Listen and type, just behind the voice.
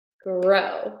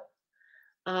grow.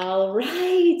 All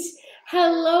right.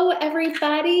 Hello,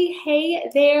 everybody. Hey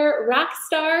there, rock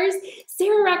stars.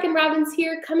 Sarah Rockin' Robbins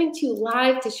here, coming to you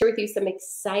live to share with you some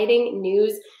exciting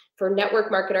news for network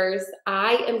marketers.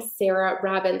 I am Sarah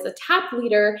Robbins, a top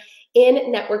leader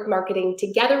in network marketing.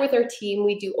 Together with our team,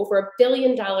 we do over $1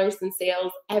 billion in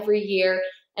sales every year.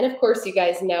 And of course, you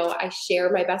guys know I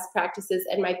share my best practices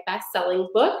and my best-selling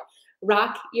book,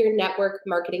 Rock Your Network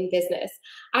Marketing Business.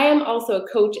 I am also a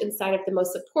coach inside of the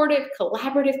most supportive,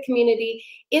 collaborative community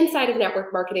inside of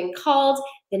network marketing called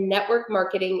the Network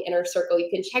Marketing Inner Circle. You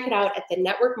can check it out at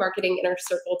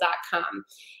thenetworkmarketinginnercircle.com.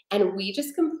 And we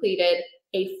just completed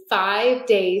a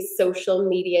 5-day social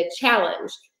media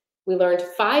challenge. We learned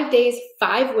 5 days,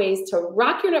 5 ways to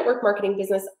rock your network marketing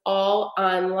business all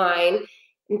online.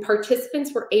 And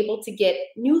participants were able to get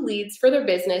new leads for their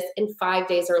business in 5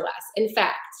 days or less. In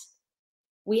fact,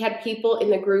 we had people in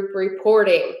the group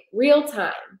reporting real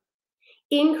time,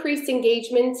 increased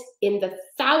engagement in the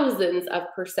thousands of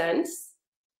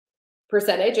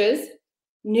percentages,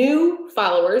 new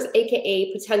followers,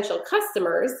 AKA potential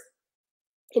customers.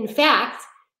 In fact,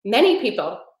 many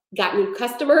people got new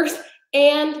customers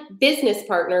and business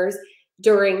partners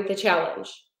during the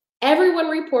challenge. Everyone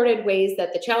reported ways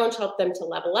that the challenge helped them to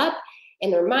level up in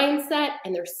their mindset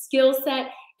and their skill set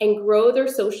and grow their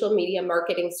social media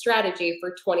marketing strategy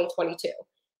for 2022.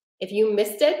 If you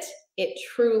missed it, it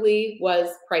truly was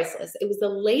priceless. It was the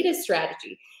latest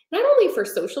strategy, not only for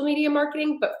social media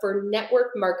marketing, but for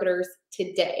network marketers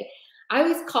today. I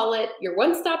always call it your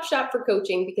one-stop shop for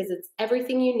coaching because it's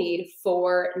everything you need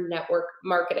for network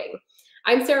marketing.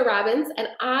 I'm Sarah Robbins, and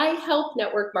I help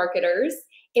network marketers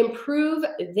improve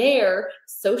their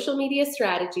social media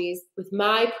strategies with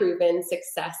my proven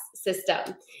success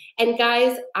system. And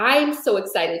guys, I'm so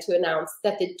excited to announce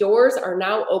that the doors are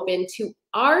now open to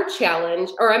our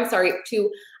challenge, to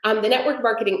the Network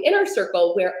Marketing Inner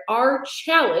Circle, where our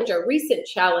challenge, our recent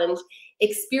challenge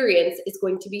experience is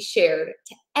going to be shared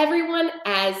to everyone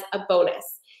as a bonus.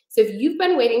 So if you've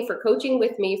been waiting for coaching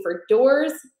with me for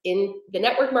doors in the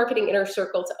Network Marketing Inner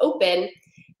Circle to open,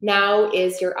 now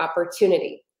is your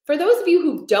opportunity. For those of you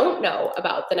who don't know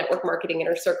about the Network Marketing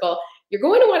Inner Circle, you're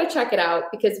going to want to check it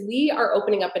out because we are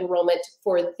opening up enrollment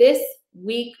for this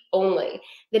week only,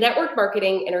 the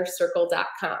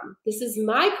networkmarketinginnercircle.com. This is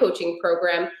my coaching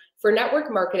program for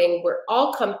network marketing where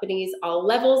all companies, all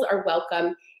levels are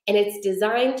welcome, and it's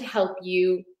designed to help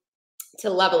you to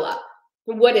level up.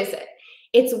 What is it?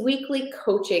 It's weekly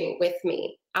coaching with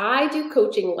me. I do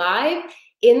coaching live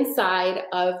inside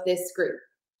of this group.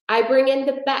 I bring in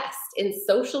the best in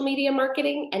social media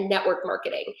marketing and network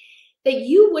marketing that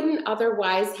you wouldn't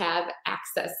otherwise have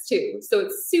access to. So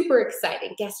it's super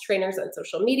exciting. Guest trainers on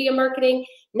social media marketing,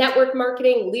 network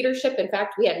marketing, leadership. In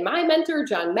fact, we had my mentor,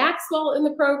 John Maxwell, in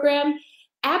the program.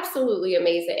 Absolutely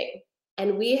amazing.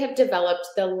 And we have developed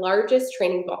the largest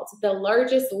training vault, the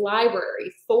largest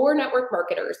library for network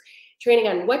marketers, training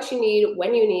on what you need,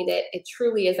 when you need it. It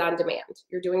truly is on demand.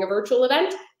 You're doing a virtual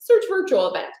event, search virtual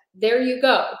event. There you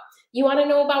go. You want to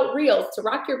know about Reels to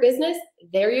rock your business?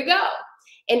 There you go.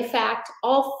 In fact,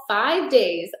 all 5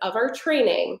 days of our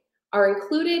training are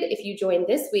included if you join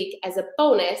this week as a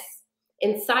bonus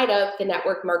inside of the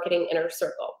Network Marketing Inner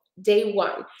Circle. Day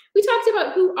 1, we talked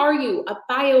about who are you, a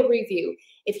bio review.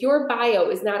 If your bio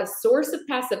is not a source of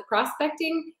passive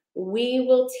prospecting, we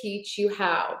will teach you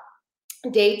how.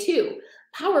 Day 2,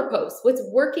 power posts, what's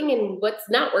working and what's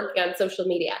not working on social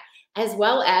media, as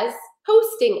well as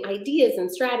posting ideas and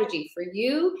strategy for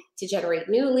you to generate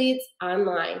new leads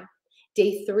online.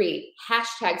 Day 3,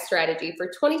 hashtag strategy for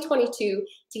 2022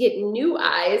 to get new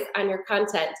eyes on your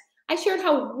content. I shared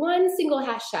how one single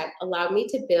hashtag allowed me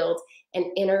to build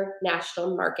an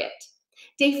international market.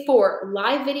 Day 4,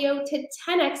 live video to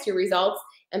 10x your results.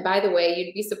 And by the way,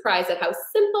 you'd be surprised at how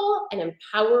simple and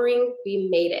empowering we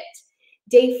made it.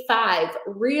 Day 5,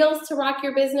 Reels to rock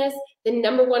your business, the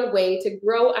 #1 way to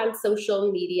grow on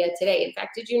social media today. In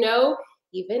fact, did you know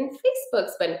even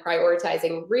Facebook's been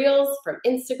prioritizing Reels from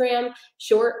Instagram?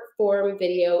 Short form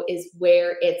video is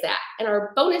where it's at. And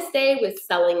our bonus day was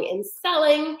selling in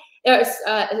stories,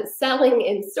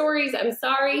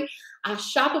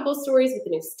 shoppable stories with the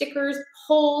new stickers,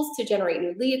 polls to generate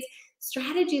new leads,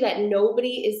 strategy that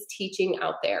nobody is teaching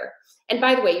out there. And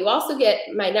by the way, you also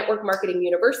get my Network Marketing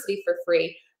University for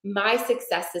free, my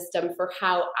success system for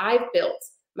how I've built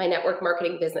my network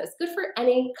marketing business. Good for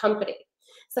any company.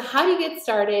 So how do you get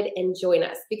started and join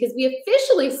us? Because we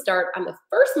officially start on the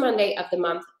first Monday of the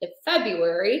month of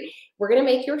February. We're going to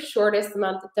make your shortest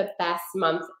month the best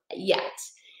month yet.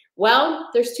 Well,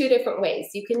 there's 2 different ways.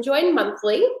 You can join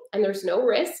monthly and there's no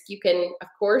risk. You can, of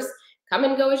course, come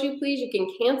and go as you please. You can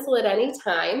cancel at any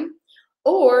time,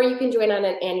 or you can join on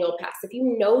an annual pass. If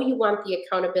you know you want the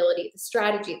accountability, the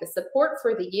strategy, the support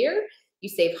for the year, you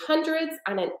save hundreds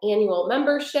on an annual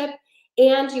membership.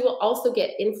 And you will also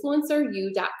get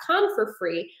influenceru.com for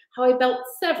free, how I built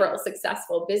several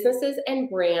successful businesses and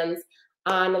brands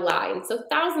online. So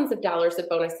thousands of dollars of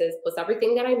bonuses plus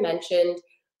everything that I mentioned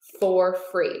for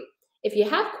free. If you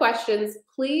have questions,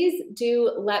 please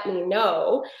do let me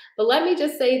know. But let me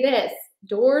just say this,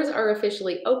 doors are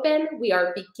officially open. We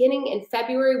are beginning in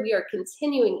February. We are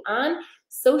continuing on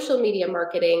social media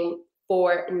marketing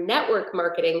for network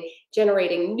marketing,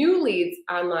 generating new leads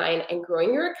online and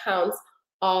growing your accounts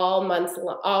all month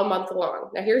long.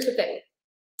 Now, here's the thing.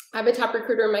 I'm a top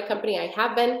recruiter in my company. I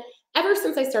have been ever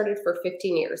since I started for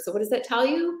 15 years. So what does that tell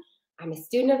you? I'm a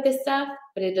student of this stuff,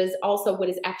 but it is also what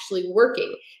is actually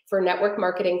working for network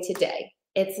marketing today.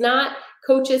 It's not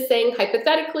coaches saying,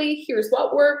 hypothetically, here's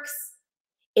what works.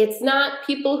 It's not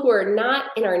people who are not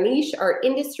in our niche, our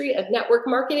industry of network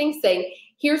marketing saying,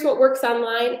 here's what works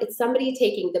online. It's somebody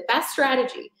taking the best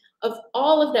strategy of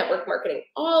all of network marketing,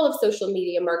 all of social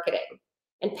media marketing,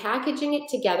 and packaging it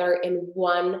together in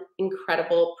one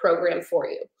incredible program for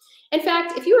you. In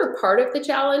fact, if you are part of the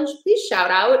challenge, please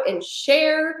shout out and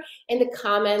share in the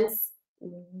comments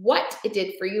what it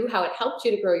did for you, how it helped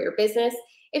you to grow your business.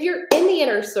 If you're in the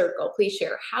inner circle, please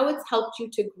share how it's helped you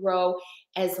to grow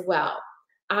as well.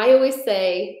 I always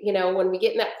say, you know, when we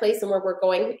get in that place and where we're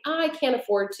going, I can't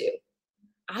afford to.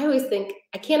 I always think,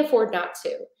 I can't afford not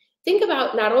to. Think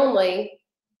about not only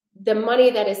the money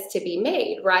that is to be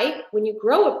made, right? When you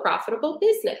grow a profitable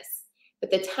business, but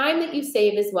the time that you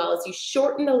save as well as you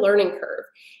shorten the learning curve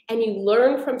and you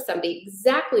learn from somebody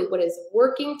exactly what is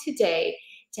working today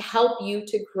to help you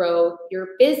to grow your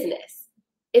business.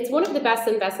 It's one of the best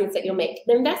investments that you'll make,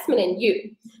 the investment in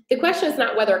you. The question is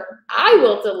not whether I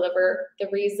will deliver, the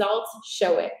results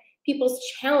show it. People's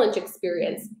challenge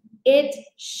experience, it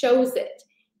shows it.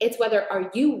 It's whether are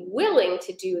you willing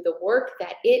to do the work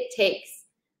that it takes.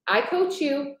 I coach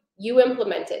you, you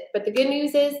implement it. But the good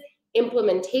news is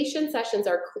implementation sessions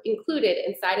are included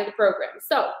inside of the program.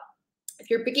 So if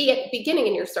you're beginning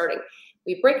and you're starting,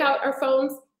 we break out our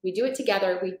phones, we do it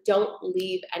together, we don't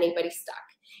leave anybody stuck.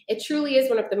 It truly is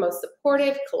one of the most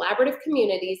supportive, collaborative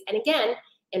communities. And again,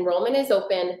 enrollment is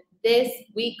open this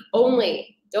week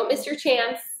only. Don't miss your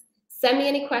chance. Send me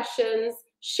any questions,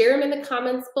 share them in the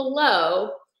comments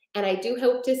below. And I do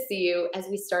hope to see you as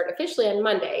we start officially on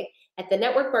Monday at the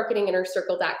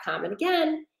networkmarketinginnercircle.com. And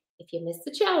again, if you missed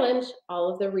the challenge,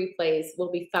 all of the replays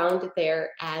will be found there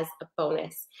as a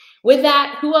bonus. With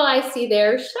that, who will I see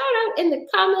there? Shout out in the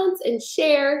comments and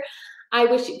share. I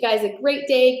wish you guys a great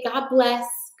day. God bless.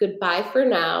 Goodbye for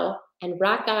now. And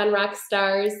rock on, rock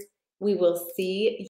stars. We will see you.